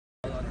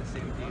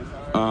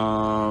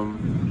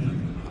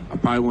I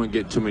probably wouldn't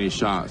get too many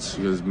shots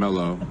because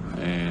Melo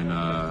and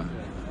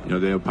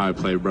they'll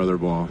probably play brother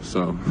ball.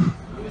 So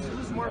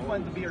who's more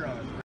fun to be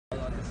around?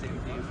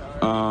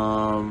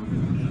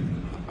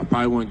 I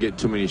probably wouldn't get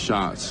too many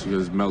shots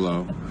because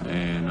Melo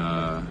and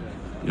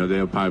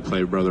they'll probably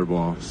play brother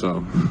ball. So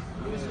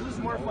who's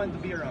more fun to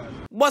be around?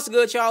 What's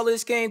good, y'all?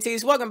 It's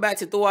kingtise. Welcome back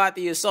to Throughout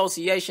the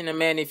Association. And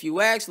man, if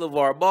you ask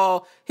LaVar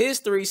Ball, his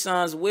three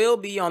sons will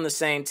be on the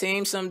same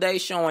team someday,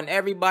 showing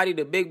everybody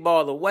the big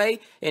ball away,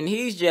 and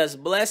he's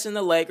just blessing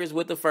the Lakers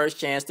with the first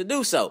chance to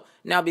do so.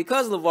 Now,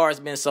 because LaVar has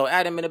been so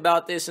adamant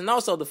about this, and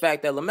also the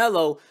fact that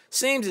LaMelo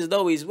seems as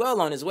though he's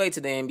well on his way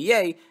to the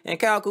NBA, and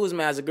Kyle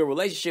Kuzma has a good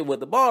relationship with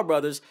the Ball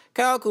brothers,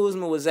 Kyle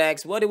Kuzma was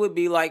asked what it would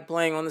be like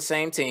playing on the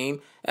same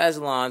team as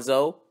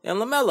Lonzo and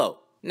LaMelo.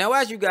 Now,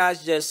 as you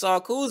guys just saw,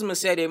 Kuzma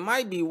said it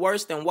might be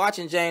worse than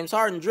watching James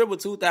Harden dribble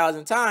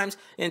 2,000 times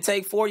and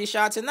take 40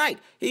 shots a night.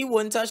 He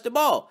wouldn't touch the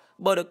ball.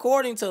 But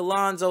according to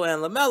Lonzo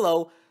and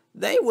LaMelo,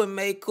 they would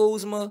make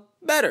Kuzma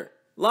better.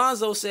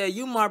 Lonzo said,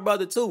 "You my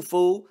brother too,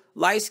 fool.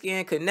 Light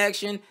skin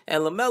connection."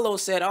 And LaMelo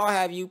said, "I'll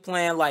have you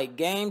playing like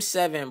Game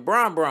 7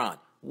 Bron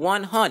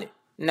 100.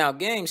 Now,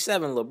 Game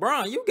 7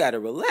 LeBron, you got to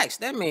relax.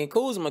 That means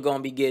Kuzma going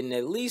to be getting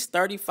at least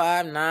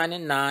 35, 9,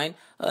 and 9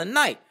 a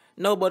night.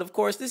 No, but of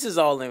course, this is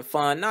all in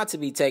fun, not to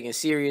be taken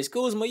serious.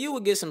 Kuzma, you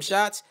would get some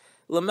shots.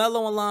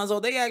 LaMelo and Lonzo,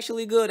 they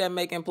actually good at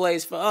making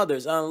plays for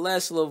others,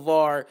 unless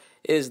LaVar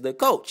is the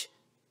coach.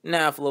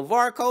 Now, if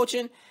LaVar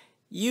coaching,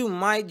 you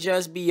might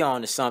just be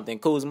on to something,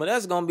 Kuzma.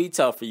 That's going to be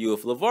tough for you.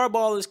 If LaVar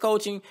Ball is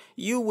coaching,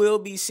 you will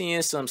be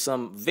seeing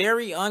some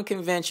very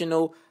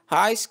unconventional,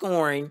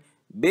 high-scoring,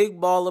 big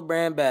baller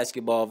brand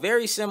basketball,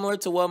 very similar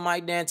to what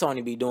Mike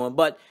D'Antoni be doing,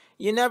 but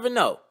you never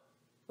know.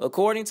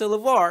 According to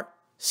LaVar,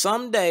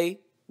 someday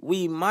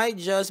we might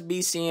just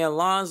be seeing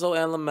Lonzo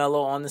and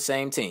LaMelo on the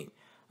same team.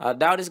 I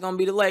doubt it's going to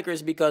be the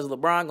Lakers because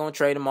LeBron going to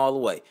trade them all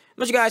away.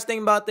 What you guys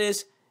think about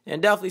this?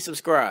 And definitely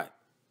subscribe.